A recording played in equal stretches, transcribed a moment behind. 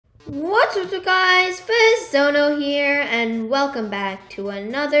What's up guys, Foozono here and welcome back to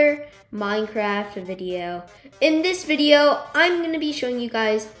another Minecraft video. In this video, I'm going to be showing you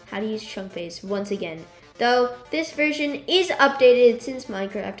guys how to use Chunkbase once again. Though this version is updated since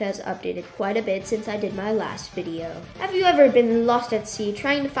Minecraft has updated quite a bit since I did my last video. Have you ever been lost at sea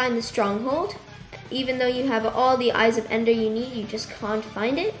trying to find the stronghold? Even though you have all the eyes of Ender you need, you just can't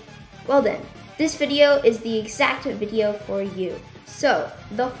find it? Well then, this video is the exact video for you. So,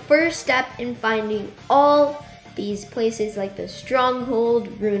 the first step in finding all these places like the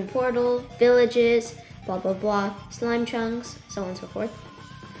stronghold, ruin portal, villages, blah blah blah, slime chunks, so on and so forth,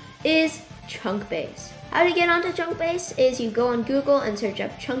 is Chunkbase. How to get onto Chunkbase is you go on Google and search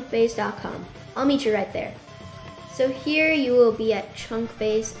up chunkbase.com. I'll meet you right there. So here you will be at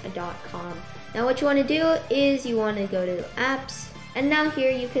chunkbase.com. Now what you want to do is you want to go to apps, and now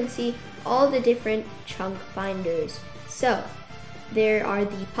here you can see all the different chunk finders. So there are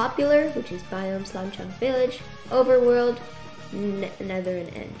the popular, which is biome, slime chunk, village, overworld, nether,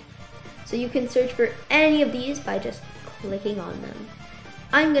 and end. So you can search for any of these by just clicking on them.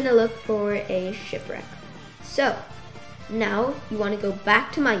 I'm gonna look for a shipwreck. So now you want to go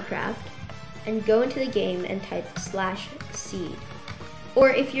back to Minecraft and go into the game and type /seed. Or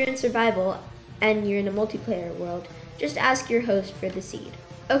if you're in survival and you're in a multiplayer world, just ask your host for the seed.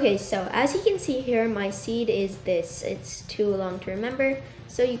 Okay, so as you can see here, my seed is this. It's too long to remember,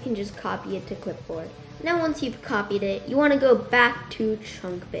 so you can just copy it to clipboard. Now once you've copied it, you want to go back to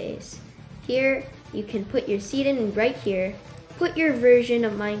Chunkbase. Here, you can put your seed in right here, put your version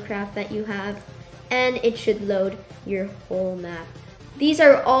of Minecraft that you have, and it should load your whole map. These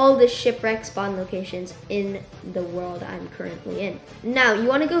are all the shipwreck spawn locations in the world I'm currently in. Now, you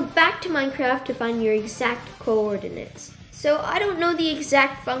want to go back to Minecraft to find your exact coordinates. So I don't know the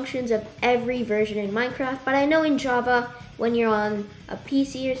exact functions of every version in Minecraft, but I know in Java, when you're on a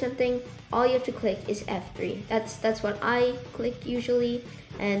PC or something, all you have to click is F3. That's what I click usually,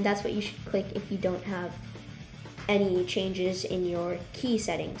 and that's what you should click if you don't have any changes in your key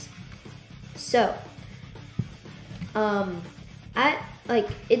settings. So,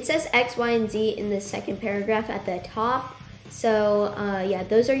 it says X, Y, and Z in the second paragraph at the top. So yeah,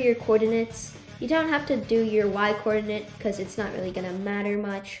 those are your coordinates. You don't have to do your Y coordinate because it's not really gonna matter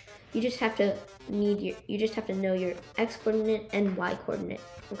much. You just have to know your X coordinate and Y coordinate.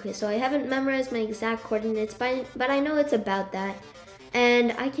 Okay, so I haven't memorized my exact coordinates, but I know it's about that.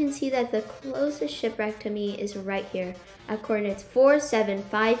 And I can see that the closest shipwreck to me is right here at coordinates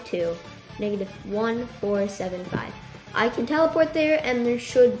 4752, -1475. I can teleport there and there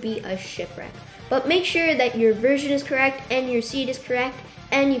should be a shipwreck. But make sure that your version is correct and your seed is correct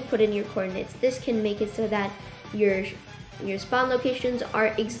and you've put in your coordinates. This can make it so that your spawn locations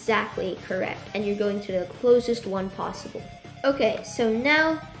are exactly correct and you're going to the closest one possible. Okay, so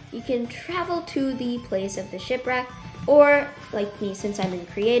now you can travel to the place of the shipwreck, or like me, since I'm in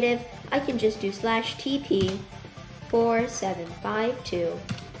creative, I can just do /TP 4752.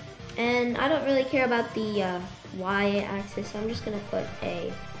 And I don't really care about the Y axis, so I'm just gonna put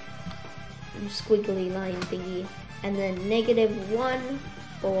a squiggly line thingy and then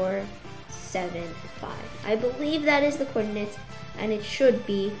 -1475. I believe that is the coordinates, and it should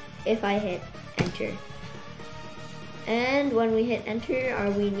be if I hit enter. And when we hit enter,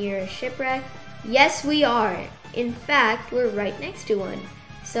 are we near a shipwreck? Yes, we are. In fact, we're right next to one.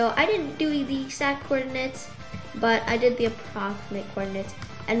 So I didn't do the exact coordinates, but I did the approximate coordinates,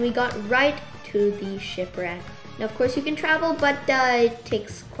 and we got right to the shipwreck. Now, of course, you can travel, but it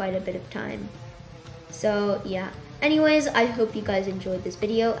takes quite a bit of time. So yeah. Anyways, I hope you guys enjoyed this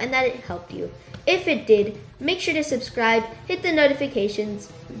video and that it helped you. If it did, make sure to subscribe, hit the notifications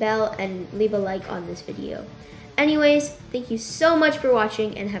bell, and leave a like on this video. Anyways, thank you so much for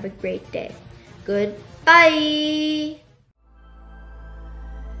watching and have a great day. Goodbye!